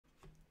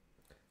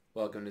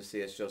Welcome to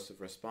CS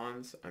Joseph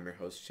Responds. I'm your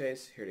host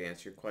Chase, here to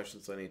answer your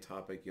questions on any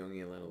topic,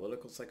 Jungian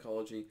analytical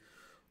psychology,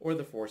 or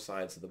the four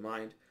sides of the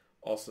mind,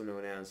 also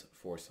known as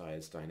four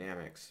sides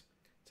dynamics.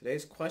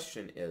 Today's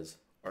question is,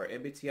 are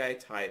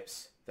MBTI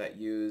types that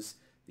use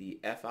the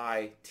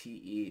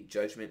FITE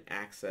judgment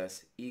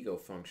access ego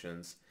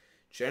functions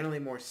generally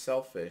more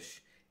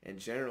selfish and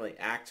generally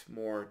act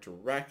more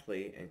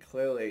directly and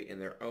clearly in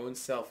their own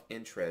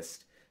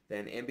self-interest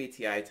than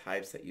MBTI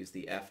types that use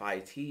the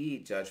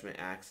FITE judgment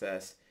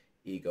access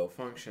ego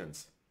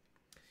functions?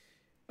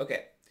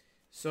 Okay,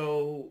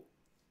 so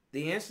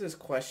the answer to this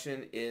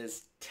question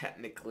is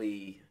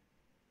technically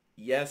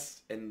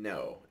yes and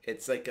no.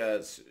 It's like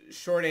a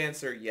short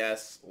answer,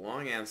 yes,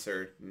 long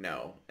answer,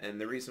 no.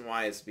 And the reason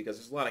why is because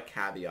there's a lot of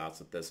caveats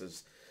with this.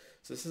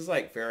 So this is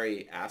like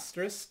very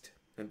asterisked.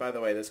 And by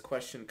the way, this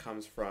question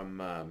comes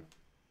from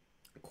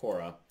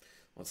Quora.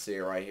 Let's see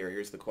right here.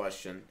 Here's the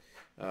question.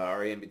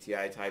 Are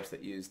MBTI types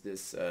that use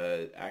this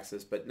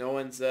axis, but no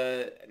one's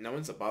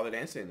bothered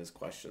answering this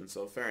question.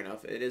 So fair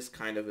enough. It is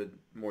kind of a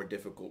more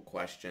difficult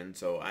question.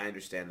 So I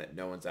understand that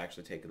no one's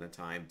actually taken the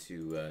time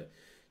to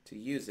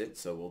use it.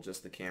 So we'll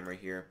adjust the camera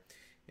here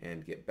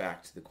and get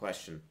back to the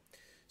question.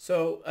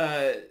 So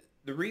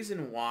the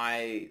reason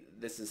why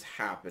this is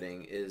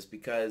happening is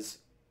because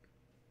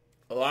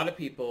a lot of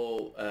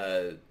people,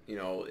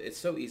 it's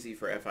so easy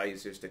for FI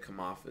users to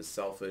come off as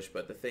selfish,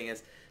 but the thing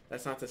is,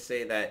 that's not to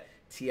say that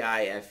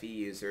TIFE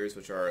users,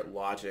 which are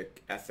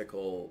logic,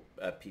 ethical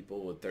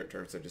people with their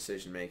terms of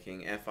decision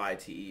making,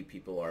 FITE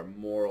people are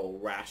moral,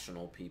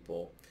 rational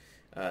people.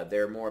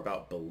 They're more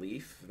about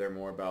belief. They're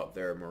more about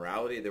their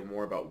morality. They're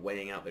more about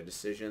weighing out their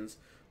decisions.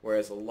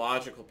 Whereas a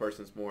logical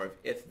person's more of,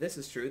 if this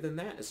is true, then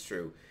that is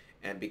true.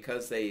 And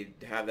because they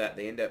have that,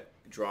 they end up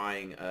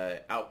drawing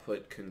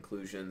output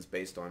conclusions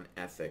based on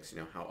ethics,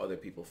 how other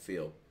people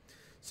feel.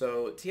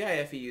 So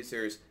TIFE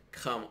users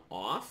come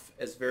off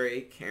as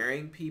very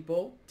caring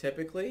people,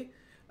 typically,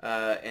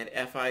 and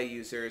FI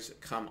users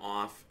come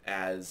off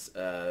as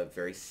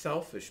very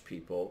selfish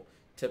people,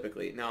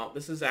 typically. Now,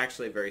 this is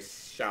actually a very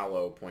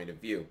shallow point of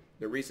view.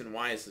 The reason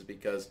why is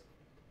because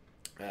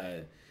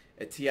a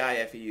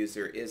TIFE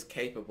user is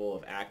capable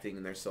of acting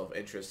in their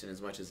self-interest in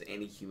as much as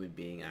any human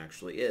being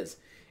actually is.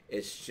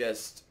 It's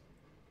just,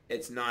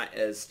 it's not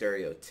as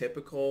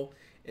stereotypical.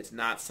 It's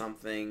not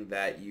something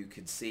that you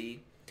could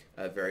see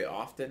very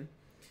often.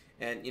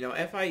 And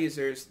FI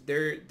users,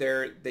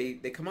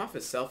 they come off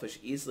as selfish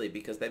easily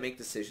because they make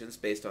decisions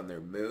based on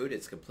their mood.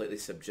 It's completely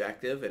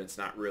subjective and it's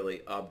not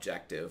really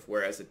objective.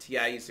 Whereas a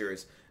TI user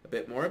is a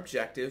bit more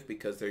objective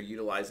because they're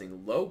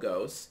utilizing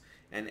logos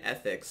and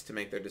ethics to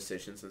make their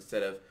decisions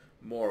instead of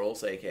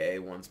morals, aka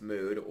one's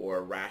mood,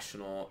 or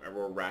rationale,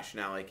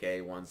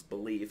 aka one's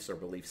beliefs or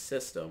belief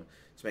system,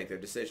 to make their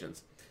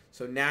decisions.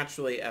 So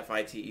naturally,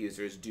 FIT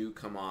users do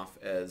come off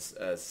as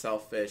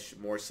selfish,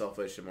 and more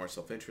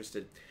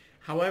self-interested.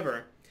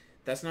 However,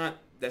 that's not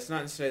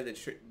necessarily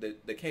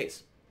the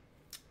case.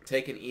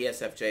 Take an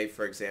ESFJ,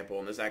 for example,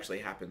 and this actually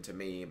happened to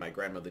me. My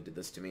grandmother did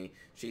this to me.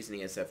 She's an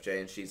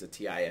ESFJ, and she's a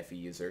TIFE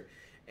user.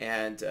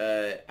 And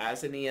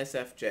as an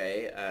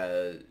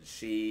ESFJ,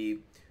 she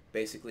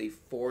basically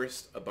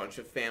forced a bunch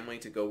of family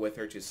to go with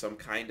her to some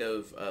kind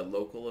of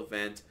local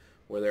event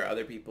where there are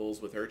other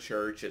peoples with her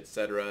church,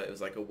 etc. It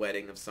was like a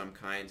wedding of some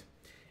kind.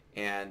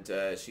 And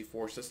she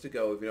forced us to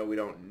go. Even though we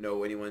don't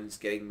know anyone's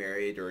getting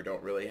married or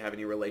don't really have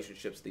any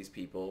relationships with these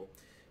people.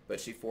 But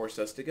she forced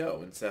us to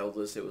go and told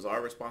us it was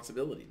our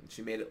responsibility. And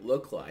she made it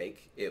look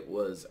like it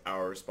was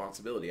our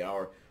responsibility,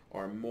 our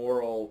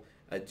moral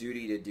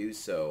duty to do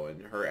so.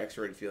 And her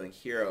extroverted feeling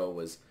hero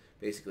was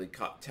basically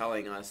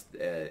telling us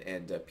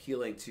and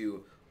appealing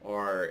to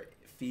our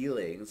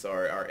feelings,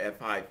 our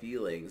FI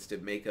feelings, to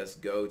make us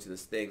go to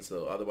this thing,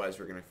 so otherwise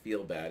we're going to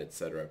feel bad,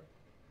 etc.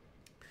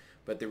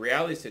 But the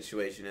reality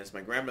situation is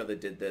my grandmother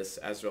did this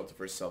as a result of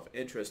her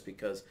self-interest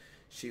because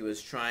she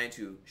was trying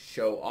to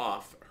show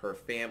off her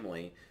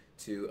family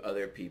to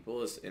other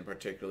people, and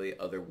particularly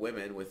other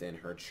women within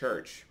her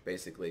church,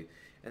 basically.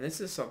 And this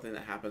is something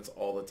that happens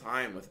all the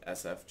time with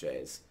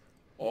SFJs.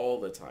 All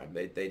the time.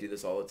 They do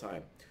this all the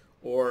time.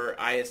 Or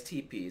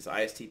ISTPs.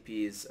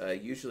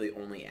 ISTPs usually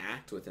only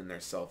act within their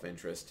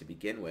self-interest to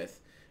begin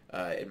with,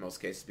 in most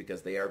cases,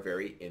 because they are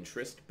very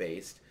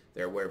interest-based.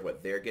 They're aware of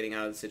what they're getting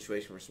out of the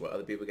situation versus what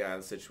other people get out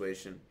of the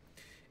situation.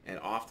 And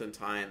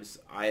oftentimes,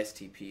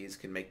 ISTPs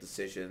can make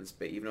decisions,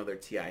 but even though they're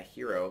TI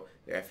hero,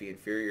 their FE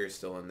inferior is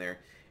still in there,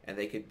 and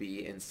they could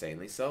be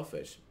insanely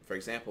selfish. For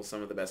example,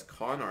 some of the best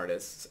con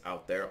artists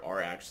out there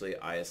are actually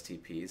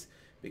ISTPs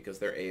because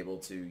they're able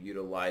to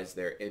utilize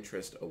their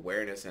interest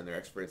awareness and their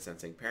expert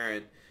sensing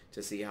parent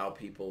to see how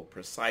people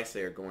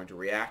precisely are going to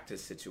react to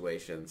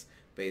situations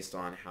based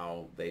on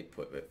how they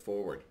put it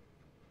forward.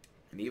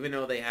 And even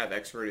though they have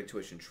expert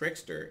intuition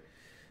trickster,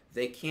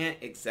 they can't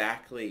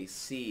exactly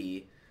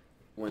see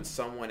when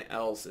someone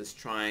else is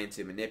trying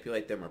to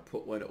manipulate them or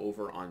put one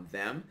over on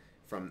them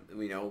from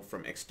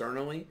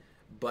externally.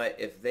 But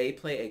if they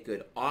play a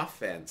good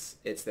offense,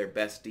 it's their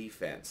best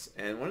defense.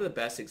 And one of the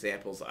best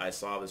examples I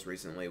saw of this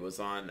recently was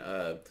on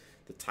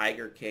the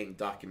Tiger King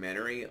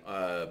documentary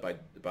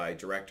by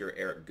director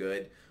Eric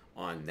Good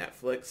on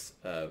Netflix.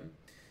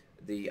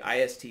 The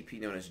ISTP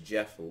known as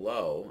Jeff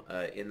Lowe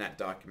in that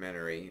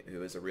documentary,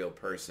 who is a real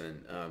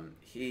person,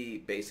 he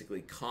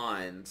basically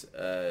conned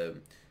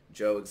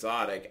Joe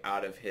Exotic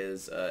out of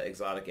his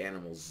exotic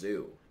animal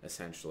zoo,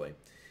 essentially,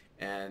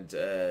 and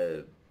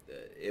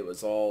it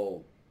was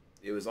all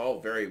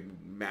very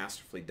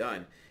masterfully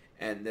done.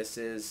 And this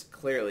is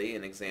clearly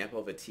an example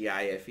of a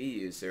TIFE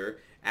user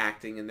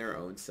acting in their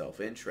own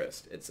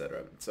self-interest,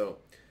 etc. So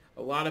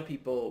a lot of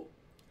people,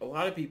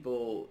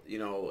 you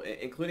know,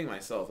 including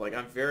myself, like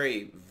I'm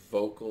very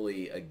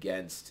vocally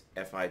against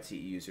FITE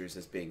users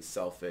as being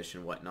selfish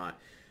and whatnot.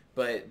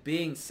 But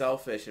being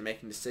selfish and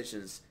making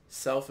decisions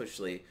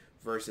selfishly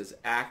versus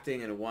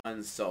acting in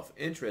one's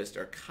self-interest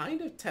are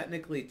kind of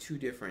technically two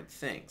different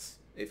things,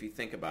 if you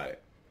think about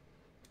it.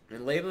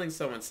 And labeling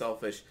someone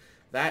selfish,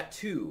 that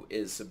too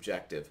is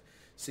subjective.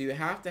 So you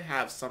have to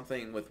have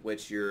something with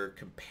which you're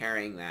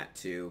comparing that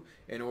to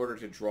in order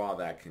to draw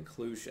that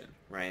conclusion,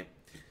 right?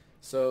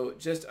 So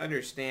just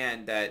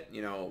understand that,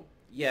 you know,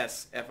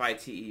 yes,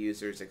 FITE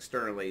users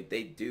externally,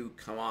 they do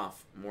come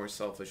off more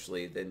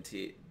selfishly than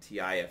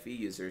TIFE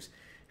users.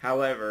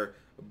 However,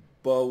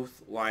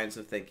 both lines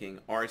of thinking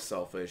are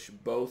selfish.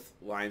 Both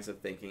lines of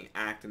thinking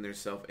act in their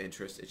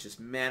self-interest. It just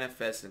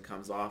manifests and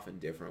comes off in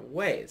different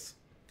ways.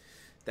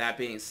 That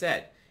being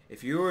said,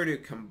 if you were to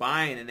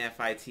combine an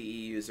FITE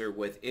user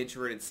with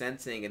introverted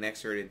sensing and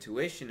extroverted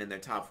intuition in their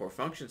top 4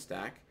 function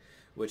stack,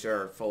 which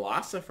are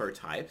philosopher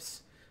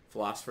types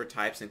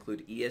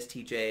include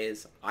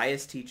ESTJs,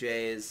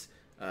 ISTJs,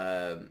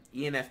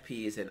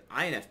 ENFPs, and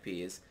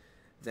INFPs,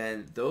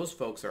 then those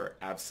folks are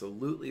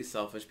absolutely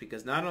selfish,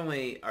 because not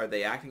only are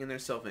they acting in their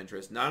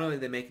self-interest, not only are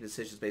they making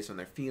decisions based on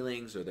their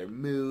feelings or their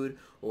mood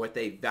or what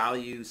they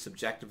value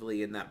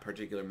subjectively in that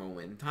particular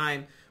moment in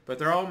time, but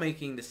they're all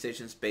making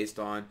decisions based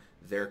on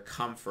their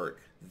comfort,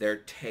 their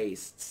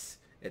tastes,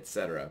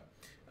 etc.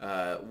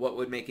 What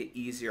would make it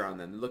easier on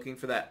them? Looking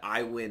for that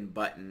I win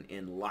button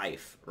in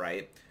life,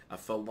 right? A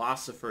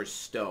philosopher's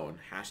stone,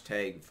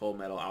 hashtag Full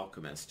Metal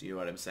Alchemist, you know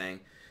what I'm saying?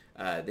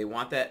 They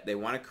want that. They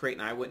want to create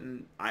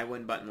an I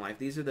win button life.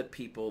 These are the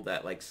people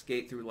that like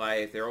skate through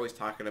life. They're always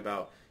talking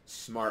about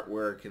smart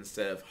work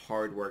instead of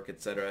hard work,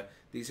 etc.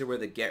 These are where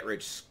the get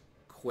rich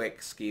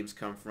quick schemes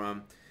come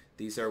from.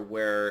 These are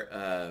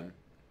where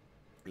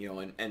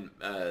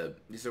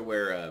these are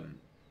where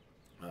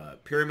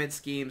pyramid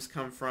schemes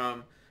come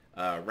from,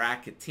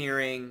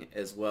 racketeering,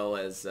 as well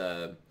as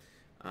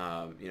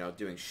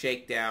doing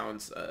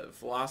shakedowns.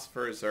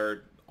 Philosophers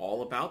are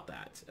all about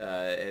that,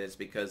 and it's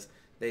because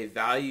they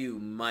value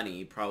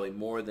money probably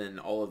more than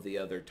all of the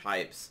other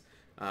types.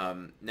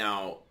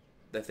 Now,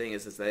 the thing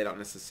is they don't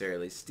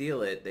necessarily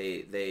steal it.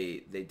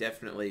 They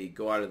definitely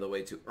go out of the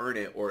way to earn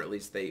it, or at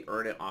least they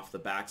earn it off the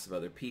backs of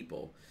other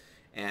people.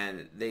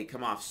 And they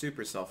come off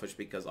super selfish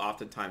because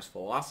oftentimes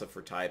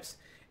philosopher types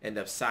end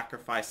up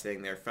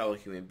sacrificing their fellow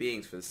human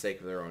beings for the sake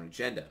of their own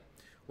agenda.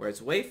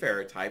 Whereas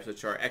wayfarer types,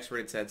 which are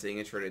extroverted sensing,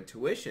 introverted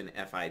intuition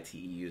FITE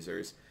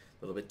users,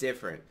 a little bit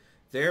different.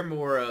 They're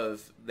more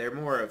of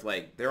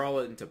like, they're all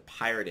into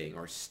pirating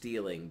or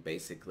stealing,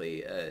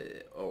 basically,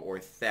 or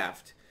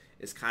theft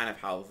is kind of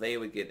how they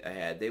would get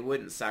ahead. They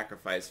wouldn't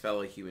sacrifice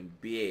fellow human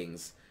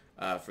beings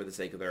for the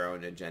sake of their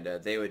own agenda.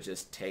 They would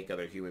just take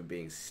other human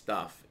beings'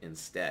 stuff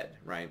instead,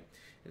 right?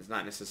 It's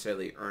not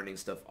necessarily earning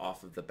stuff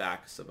off of the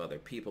backs of other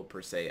people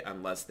per se,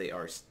 unless they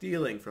are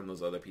stealing from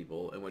those other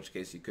people, in which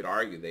case you could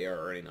argue they are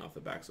earning off the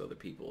backs of other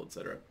people,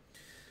 etc.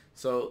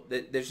 So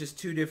there's just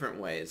two different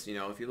ways. You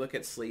know, if you look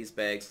at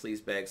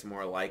sleazebags are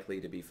more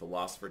likely to be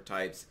philosopher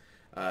types,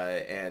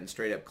 and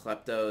straight up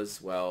kleptos,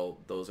 well,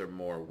 those are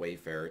more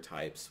wayfarer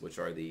types, which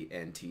are the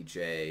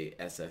NTJ,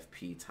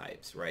 SFP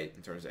types, right,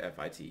 in terms of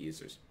FIT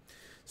users.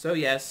 So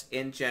yes,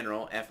 in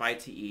general,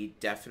 FITE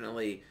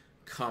definitely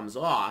comes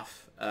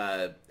off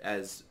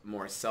as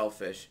more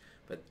selfish,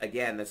 but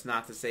again, that's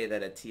not to say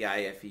that a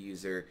TIFE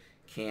user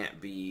can't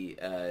be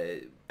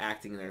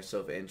acting in their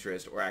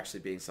self-interest or actually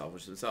being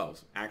selfish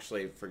themselves.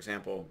 Actually, for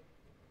example,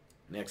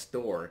 next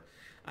door,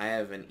 I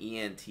have an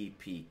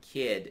ENTP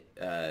kid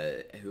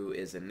who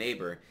is a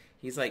neighbor.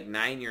 He's like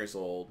 9 years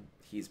old.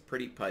 He's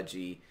pretty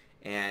pudgy,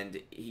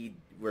 and he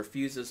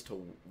refuses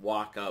to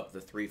walk up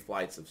the 3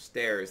 flights of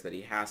stairs that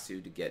he has to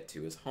get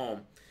to his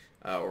home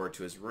or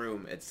to his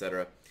room,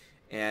 etc.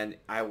 And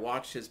I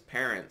watch his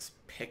parents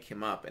pick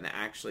him up and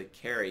actually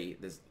carry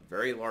this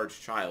very large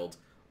child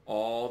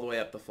all the way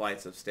up the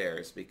flights of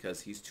stairs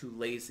because he's too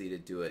lazy to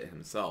do it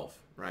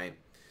himself, right?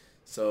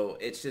 So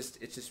it's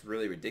just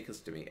really ridiculous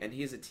to me. And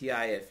he's a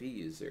TIFE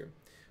user.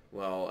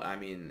 Well, I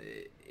mean,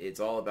 it's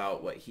all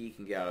about what he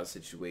can get out of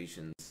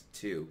situations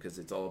too, because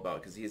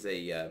he's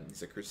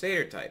a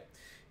crusader type.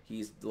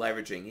 He's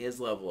leveraging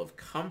his level of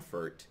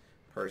comfort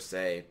per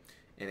se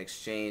in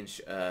exchange.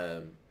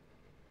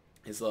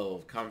 His level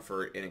of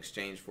comfort in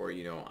exchange for,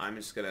 I'm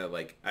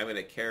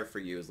gonna care for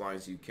you as long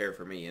as you care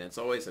for me, and it's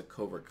always a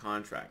covert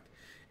contract.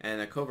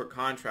 And a covert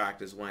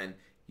contract is when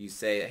you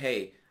say,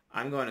 hey,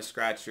 I'm going to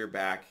scratch your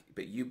back,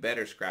 but you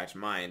better scratch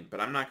mine.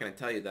 But I'm not going to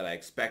tell you that I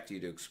expect you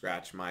to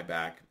scratch my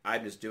back.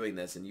 I'm just doing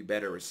this, and you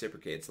better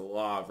reciprocate. It's the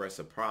law of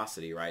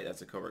reciprocity, right?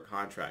 That's a covert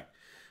contract.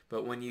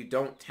 But when you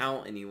don't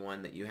tell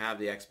anyone that you have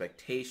the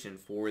expectation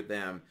for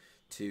them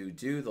to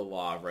do the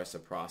law of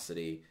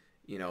reciprocity,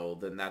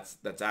 then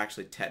that's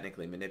actually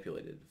technically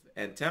manipulative.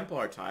 And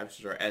Templar types,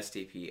 which are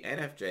STP and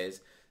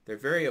FJs, they're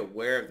very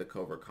aware of the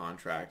covert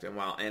contract. And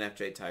while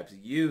NFJ types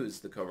use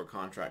the covert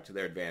contract to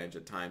their advantage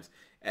at times,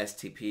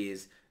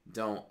 STPs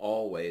don't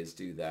always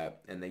do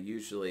that. And they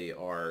usually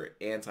are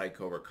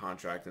anti-covert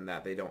contract in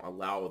that they don't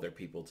allow other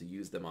people to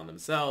use them on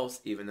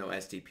themselves, even though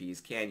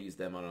STPs can use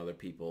them on other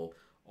people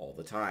all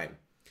the time.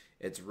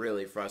 It's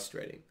really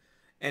frustrating.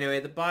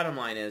 Anyway, the bottom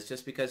line is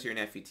just because you're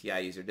an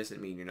FETI user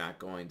doesn't mean you're not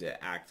going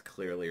to act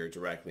clearly or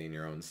directly in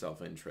your own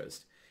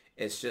self-interest.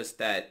 It's just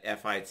that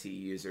FIT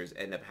users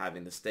end up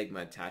having the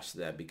stigma attached to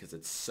them because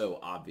it's so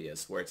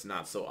obvious, where it's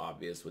not so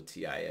obvious with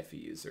TIFE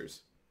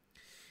users.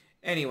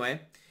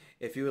 Anyway,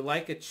 if you would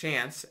like a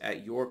chance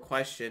at your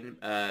question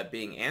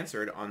being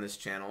answered on this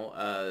channel,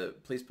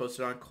 please post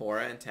it on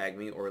Quora and tag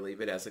me or leave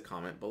it as a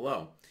comment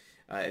below.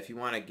 If you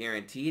want a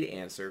guaranteed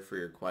answer for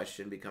your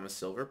question, become a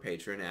silver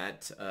patron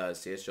at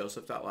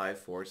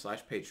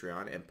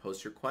csjoseph.live/Patreon and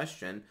post your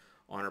question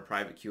on our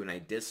private Q&A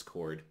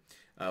Discord,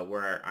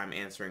 where I'm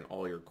answering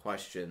all your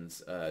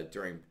questions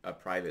during a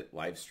private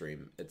live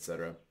stream,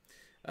 etc.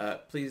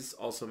 Please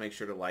also make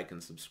sure to like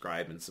and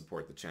subscribe and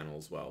support the channel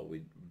as well.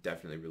 We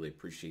definitely really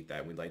appreciate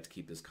that. We'd like to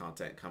keep this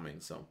content coming.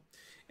 So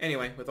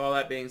anyway, with all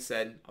that being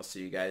said, I'll see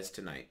you guys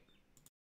tonight.